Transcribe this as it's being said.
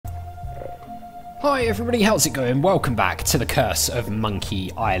Hi everybody, how's it going? Welcome back to the Curse of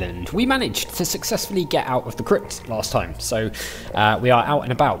Monkey Island. We managed to successfully get out of the crypt last time, so we are out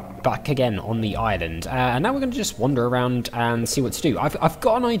and about, back again on the island. And now we're going to just wander around and see what to do. I've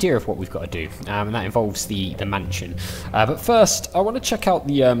got an idea of what we've got to do, and that involves the mansion. But first, I want to check out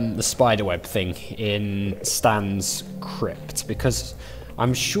the spiderweb thing in Stan's crypt, because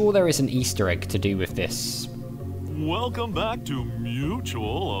I'm sure there is an Easter egg to do with this. Welcome back to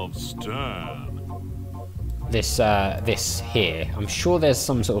Mutual of Stan. This here. I'm sure there's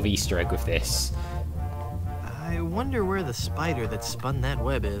some sort of Easter egg with this. I wonder where the spider that spun that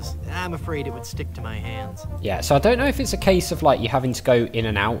web is. I'm afraid it would stick to my hands. Yeah, so I don't know if it's a case of like you having to go in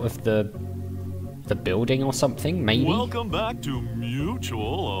and out of the building or something, maybe. Welcome back to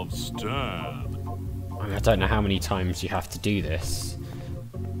Mutual of Stan. I don't know how many times you have to do this.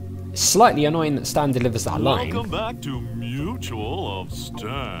 It's slightly annoying that Stan delivers that line. Welcome back to Mutual of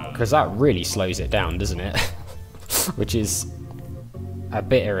Stan. Because that really slows it down, doesn't it? Which is a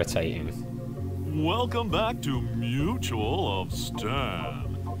bit irritating. Welcome back to Mutual of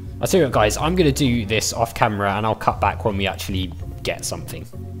Stan. I'll tell you what, guys, I'm going to do this off camera and I'll cut back when we actually get something.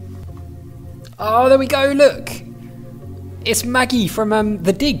 Oh, there we go, look! It's Maggie from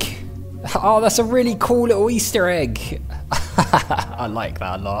The Dig. Oh, that's a really cool little Easter egg. I like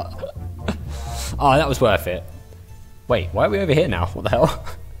that a lot. Oh, that was worth it. Wait, why are we over here now? What the hell?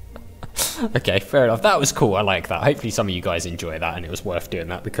 Okay, fair enough. That was cool. I like that. Hopefully some of you guys enjoy that and it was worth doing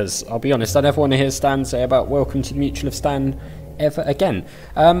that, because I'll be honest, I never want to hear Stan say about welcome to the Mutual of Stan ever again.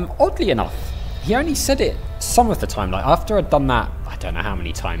 Oddly enough, he only said it some of the time. Like after I'd done that, I don't know how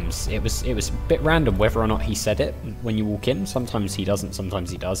many times, it was a bit random whether or not he said it when you walk in. Sometimes he doesn't, sometimes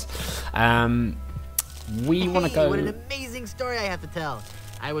he does. We want to go... What an amazing story I have to tell.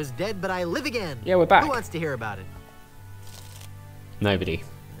 I was dead, but I live again. Yeah, we're back. Who wants to hear about it? Nobody.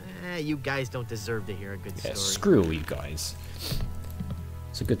 You guys don't deserve to hear a good story. Screw all you guys.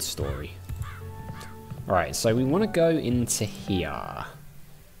 It's a good story. Alright, so we want to go into here.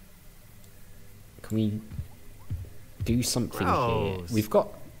 Can we do something here? We've got...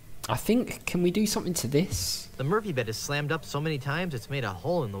 I think, can we do something to this? The Murphy bed is slammed up so many times it's made a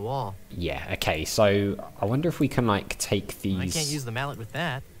hole in the wall. Yeah, okay, so I wonder if we can, like, take these... I can't use the mallet with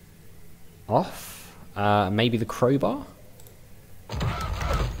that. Off? Maybe the crowbar?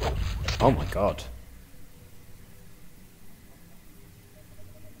 Oh my god.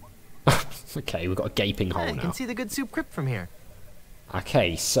 Okay, we've got a gaping hole now. I can see the good soup crypt from here.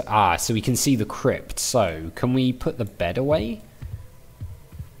 Okay, so so we can see the crypt. So, can we put the bed away?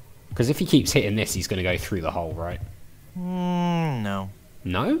 Because if he keeps hitting this, he's going to go through the hole, right? No.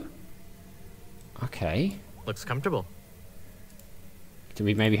 No? Okay. Looks comfortable. Do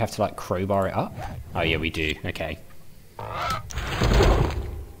we maybe have to, like, crowbar it up? Oh, yeah, we do. Okay.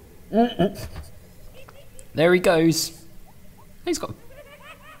 There he goes. He's got...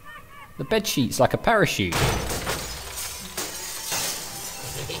 The bed sheet's like a parachute.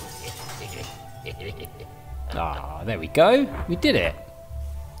 Ah, there we go. We did it.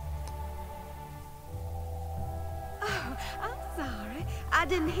 Oh, I'm sorry. I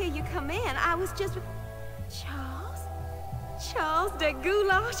didn't hear you come in. I was just... Charles? Charles de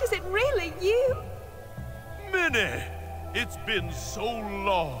Goulash, is it really you? Minnie, it's been so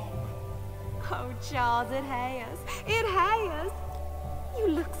long. Oh, Charles, it has. It has. You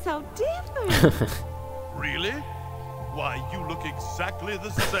look so different. Really? Why, you look exactly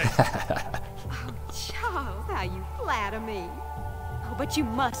the same. Oh, Charles, how you flatter me. Oh, but you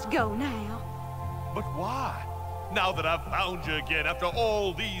must go now. But why? Now that I've found you again after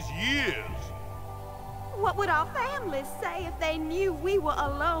all these years. What would our families say if they knew we were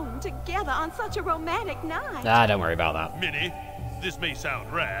alone together on such a romantic night? Ah, don't worry about that. Minnie, this may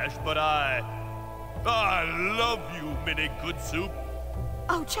sound rash, but I love you, Minnie Good Soup.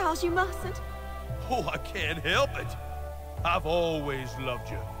 Oh, Charles, you mustn't. Oh, I can't help it. I've always loved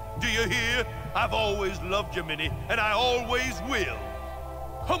you. Do you hear? I've always loved you, Minnie, and I always will.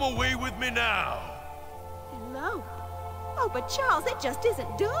 Come away with me now. Hello. Oh, but Charles, it just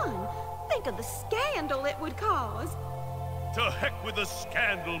isn't done. Think of the scandal it would cause. To heck with the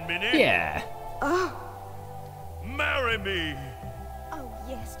scandal, Minnie. Yeah. Oh. Marry me. Oh,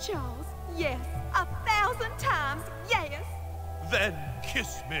 yes, Charles. Yes. 1,000 times yes. Then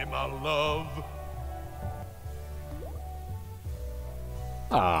kiss me, my love.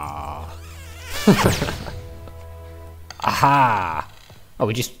 Ah. Aha. Oh,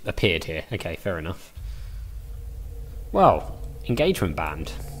 we just appeared here. Okay, fair enough. Well, engagement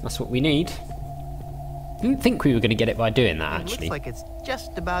band. That's what we need. Didn't think we were going to get it by doing that, actually. It looks like it's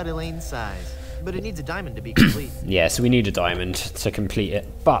just about Elaine's size. but it needs a diamond to be complete. Yeah, so we need a diamond to complete it.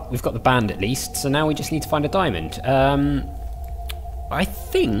 But we've got the band at least, so now we just need to find a diamond. I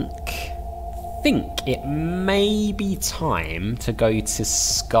think it may be time to go to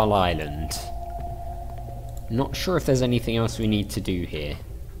Skull Island. Not sure if there's anything else we need to do here.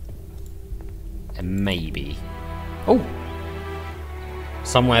 Maybe. Oh!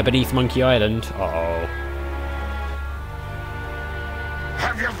 Somewhere beneath Monkey Island. Uh-oh.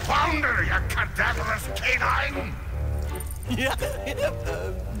 Have you found her, you cadaverous canine? Yeah,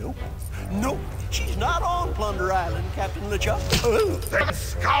 nope. Nope, she's not on Plunder Island, Captain LeChuck. Then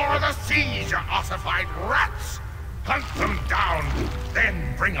scour the seas, you ossified rats! Hunt them down,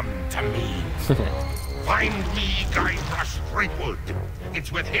 then bring them to me. Find me Guybrush Threepwood.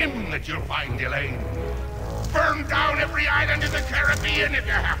 It's with him that you'll find Elaine. Burn down every island in the Caribbean if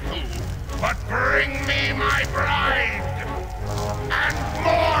you have to. But bring me my bride. And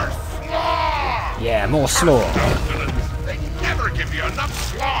more slaw! Yeah, more slaw. They never give you enough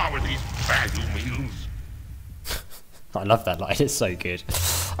slaw with these value meals. I love that line, it's so good.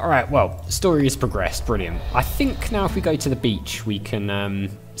 Alright, well, the story has progressed, brilliant. I think now if we go to the beach, we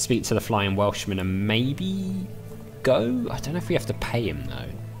can speak to the Flying Welshman and maybe go? I don't know if we have to pay him, though.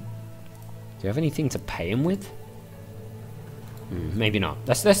 Do you have anything to pay him with? Maybe not.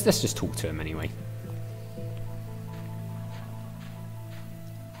 Let's just talk to him anyway.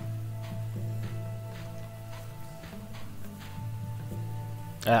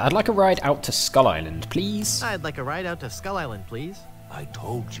 I'd like a ride out to Skull Island, please. I'd like a ride out to Skull Island, please. I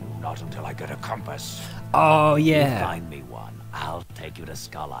told you not until I get a compass. Oh, You yeah. find me one. I'll take you to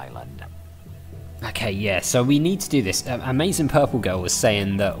Skull Island. Okay, yeah, so we need to do this. Amazing Purple Girl was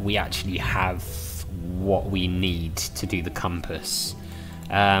saying that we actually have what we need to do the compass.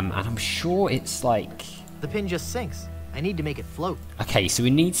 And I'm sure it's like... The pin just sinks. I need to make it float. Okay, so we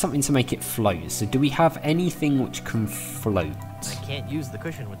need something to make it float. So do we have anything which can float? I can't use the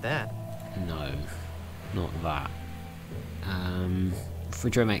cushion with that. No, not that.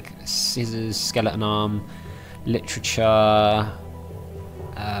 Refrigerator, make scissors, skeleton arm, literature.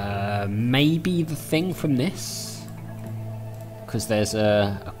 Maybe the thing from this? Because there's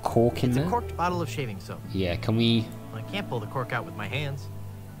a cork in It's there. a corked bottle of shaving soap. Yeah, can we... I can't pull the cork out with my hands.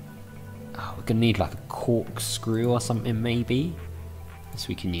 Oh, we're gonna need like a corkscrew or something, maybe. So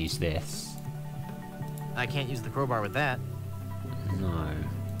we can use this. I can't use the crowbar with that. No.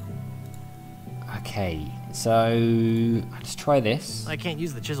 Okay, so let's try this. I can't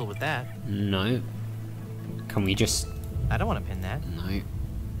use the chisel with that. No. Can we just... I don't want to pin that. No.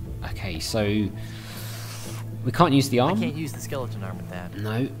 Okay, so we can't use the arm? I can't use the skeleton arm with that.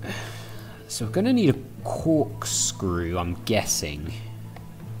 No. So we're gonna need a corkscrew, I'm guessing.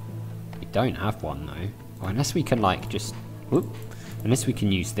 We don't have one though. Or unless we can like just... Whoop. Unless we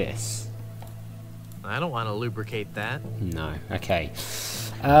can use this. I don't want to lubricate that. No. Okay.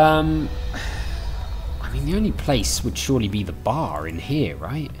 I mean, the only place would surely be the bar in here,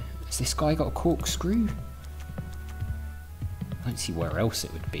 right? Has this guy got a corkscrew? I don't see where else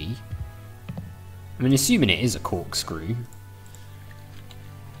it would be. I mean, assuming it is a corkscrew.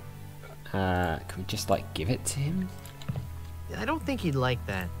 Can we just, like, give it to him? I don't think he'd like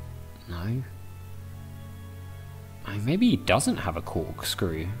that. No. I mean, maybe he doesn't have a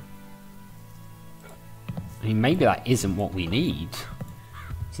corkscrew. I mean, maybe that isn't what we need.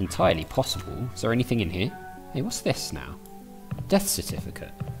 It's entirely possible. Is there anything in here? Hey, what's this now? Death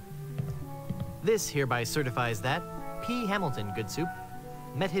certificate. This hereby certifies that P. Hamilton, good soup,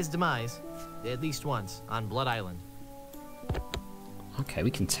 met his demise, at least once, on Blood Island. Okay,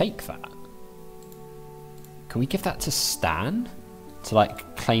 we can take that. Can we give that to Stan? To,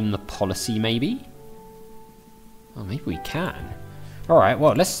 like, claim the policy, maybe? Oh, maybe we can. Alright,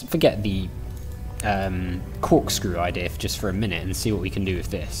 well, let's forget the corkscrew idea just for a minute and see what we can do with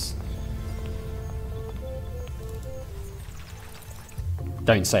this.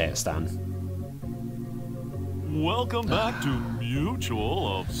 Don't say it, Stan. Welcome back to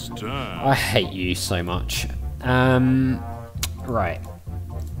Mutual of Stan. I hate you so much. Right.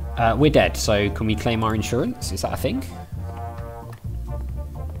 We're dead, so can we claim our insurance? Is that a thing?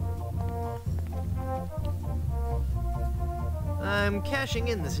 I'm cashing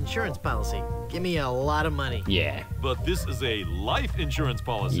in this insurance policy. Give me a lot of money. Yeah. But this is a life insurance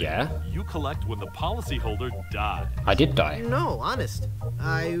policy. Yeah. You collect when the policyholder dies. I did die. No, honest.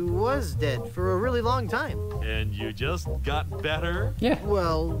 I was dead for a really long time. And you just got better? Yeah.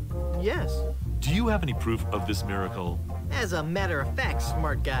 Well, yes. Do you have any proof of this miracle? As a matter of fact,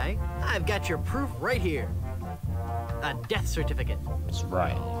 smart guy, I've got your proof right here. A death certificate. That's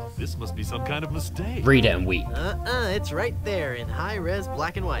right. This must be some kind of mistake. Read it and weep. It's right there in high-res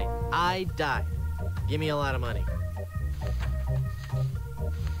black and white. I died. Give me a lot of money.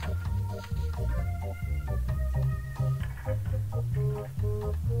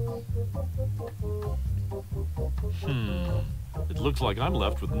 It looks like I'm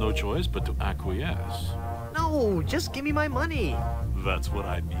left with no choice but to acquiesce. No, just give me my money. That's what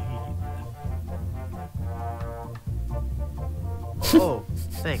I mean. Oh,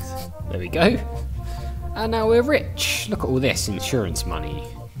 thanks. There we go. And now we're rich. Look at all this insurance money.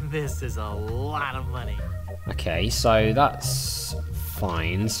 This is a lot of money. Okay, so that's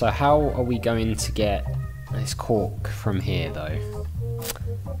fine. So how are we going to get this cork from here, though?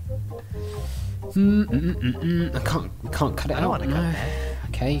 We can't cut it out. wanna cut No. that.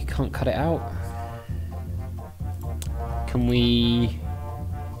 Okay, can't cut it out. Can we?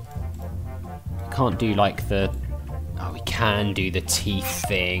 Can't do like the. Oh, we can do the teeth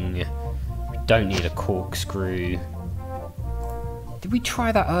thing. We don't need a corkscrew. Did we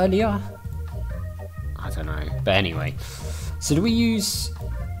try that earlier? I don't know. But anyway, so do we use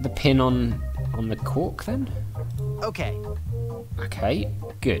the pin on the cork then? Okay. Okay,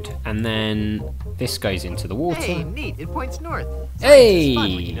 good. And then this goes into the water. Hey, neat. It points north. Hey! It's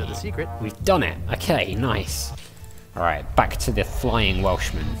fun when you know the secret. We've done it. Okay, nice. Alright, back to the flying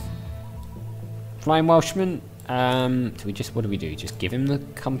Welshman. Flying Welshman, do we just, what do we do? Just give him the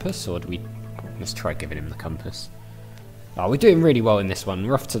compass, or do we, let's try giving him the compass. Oh, we're doing really well in this one.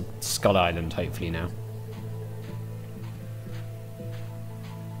 We're off to Skull Island, hopefully now.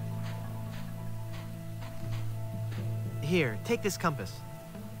 Here, take this compass.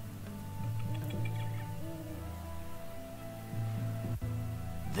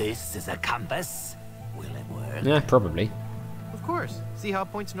 This is a compass. Will it work? Yeah, probably. Of course. See how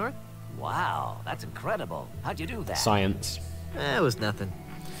it points north? Wow, that's incredible. How'd you do that? Science. It was nothing.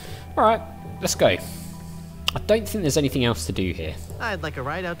 Alright, let's go. I don't think there's anything else to do here. I'd like a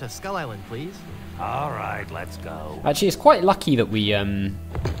ride out to Skull Island, please. All right, let's go. Actually, it's quite lucky that we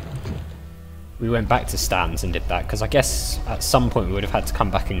went back to Stan's and did that, because I guess at some point we would have had to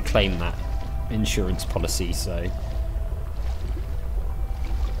come back and claim that insurance policy, so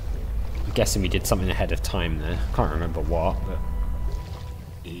I'm guessing we did something ahead of time there. Can't remember what, but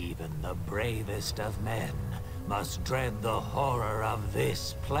Even the bravest of men must dread the horror of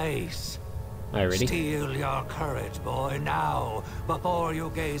this place. oh really? Steel your courage, boy, now, before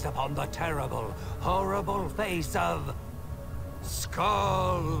you gaze upon the terrible, horrible face of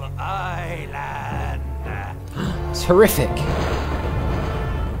Skull Island. It's horrific.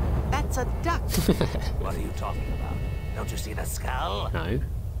 That's a duck. What are you talking about? Don't you see the skull? No.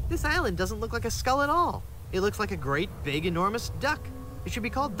 This island doesn't look like a skull at all. It looks like a great, big, enormous duck. It should be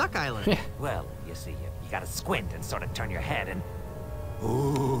called Duck Island. Well, you see, you gotta squint and sort of turn your head and...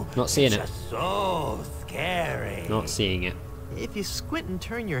 Ooh, Not seeing it's it. just so scary. Not seeing it. If you squint and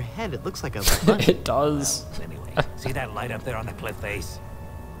turn your head, it looks like a bunny. It does. Anyway, see that light up there on the cliff face?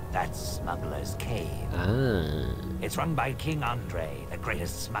 That's Smuggler's Cave. Ah, It's run by King Andre, the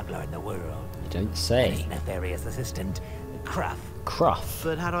greatest smuggler in the world. you don't And his say. nefarious assistant, Cruff. Cruff.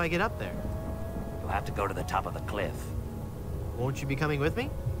 But how do I get up there? You'll have to go to the top of the cliff. Won't you be coming with me?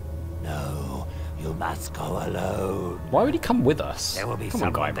 No, you must go alone. Why would he come with us? There will be Come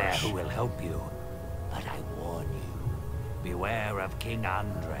on, someone there Guybrush. who will help you. But I warn you, beware of King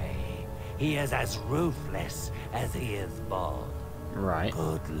Andre. He is as ruthless as he is bald. Right.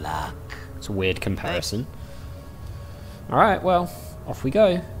 Good luck. It's a weird comparison. Alright, well, off we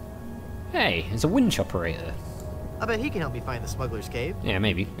go. Hey, there's a winch operator. I bet he can help me find the smuggler's cave. Yeah,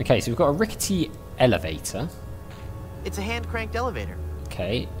 maybe. Okay, so we've got a rickety elevator. It's a hand-cranked elevator.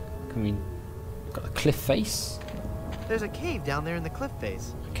 Okay, can we... Got the cliff face. There's a cave down there in the cliff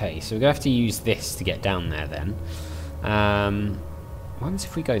face. Okay, so we're going to have to use this to get down there then. What happens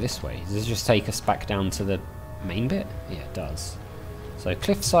if we go this way? Does this just take us back down to the main bit? Yeah, it does. So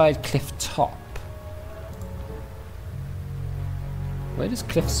cliffside, cliff top. Where does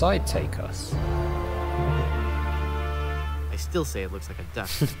cliffside take us? I still say it looks like a duck.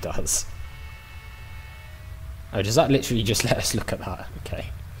 It does. Oh, does that literally just let us look at that? Okay.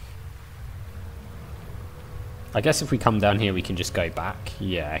 I guess if we come down here we can just go back.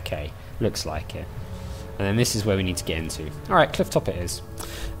 Yeah, okay. Looks like it. And then this is where we need to get into. Alright, cliff top it is.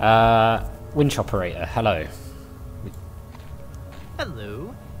 Winch operator, hello.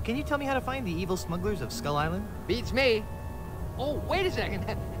 Hello. Can you tell me how to find the evil smugglers of Skull Island? Beats me. Oh, wait a second.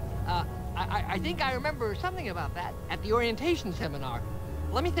 I think I remember something about that at the orientation seminar.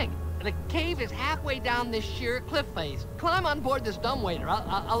 Let me think. The cave is halfway down this sheer cliff face. Climb on board this dumbwaiter.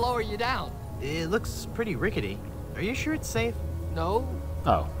 I'll lower you down. It looks pretty rickety. Are you sure it's safe? No,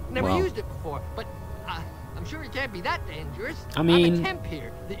 Oh, Never well. used it before, but I'm sure it can't be that dangerous. I mean... I'm a temp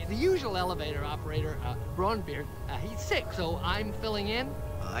here. The usual elevator operator, Braunbeard, he's sick, so I'm filling in.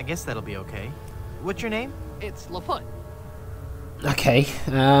 I guess that'll be okay. What's your name? It's LeFoot. Okay,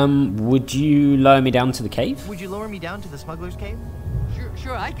 would you lower me down to the cave? Would you lower me down to the smuggler's cave?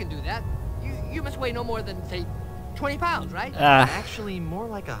 Sure, I can do that. You must weigh no more than, say, 20 pounds, right? Actually, more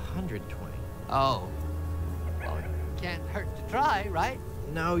like 120. Oh. Well, it can't hurt to try, right?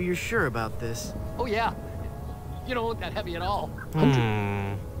 No, you're sure about this? Oh, yeah. You don't look that heavy at all.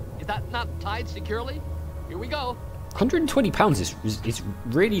 Is that not tied securely? Here we go. 120 pounds is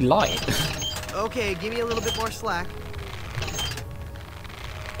really light. Okay, give me a little bit more slack.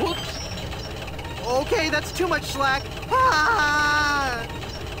 Oops. Okay, that's too much slack. Ah!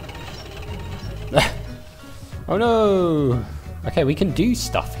 Oh no! Okay, we can do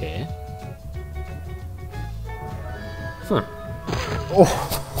stuff here. Huh.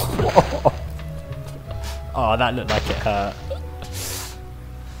 Oh. Oh, that looked like it hurt.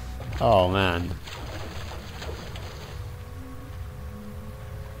 Oh man.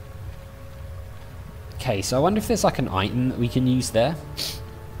 Okay, so I wonder if there's like an item that we can use there.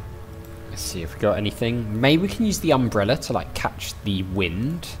 Let's see if we got anything. Maybe we can use the umbrella to like catch the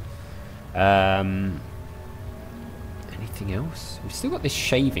wind. Anything else? We've still got this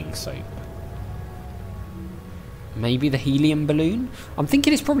shaving soap. Maybe the helium balloon? I'm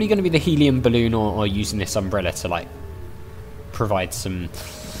thinking it's probably going to be the helium balloon or using this umbrella to like provide some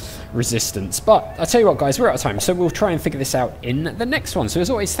resistance. But I'll tell you what guys, we're out of time, so we'll try and figure this out in the next one. So as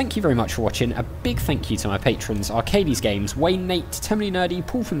always, thank you very much for watching. A big thank you to my patrons, Arcades Games, Wayne, Nate, Temily Nerdy,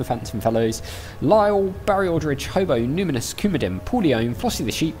 Paul from the Phantom Fellows, Lyle, Barry Aldridge, Hobo, Numinous, Kumadim, Paul Leone, Flossie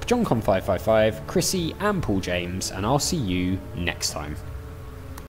the Sheep, JohnCon555, Chrissy and Paul James, and I'll see you next time.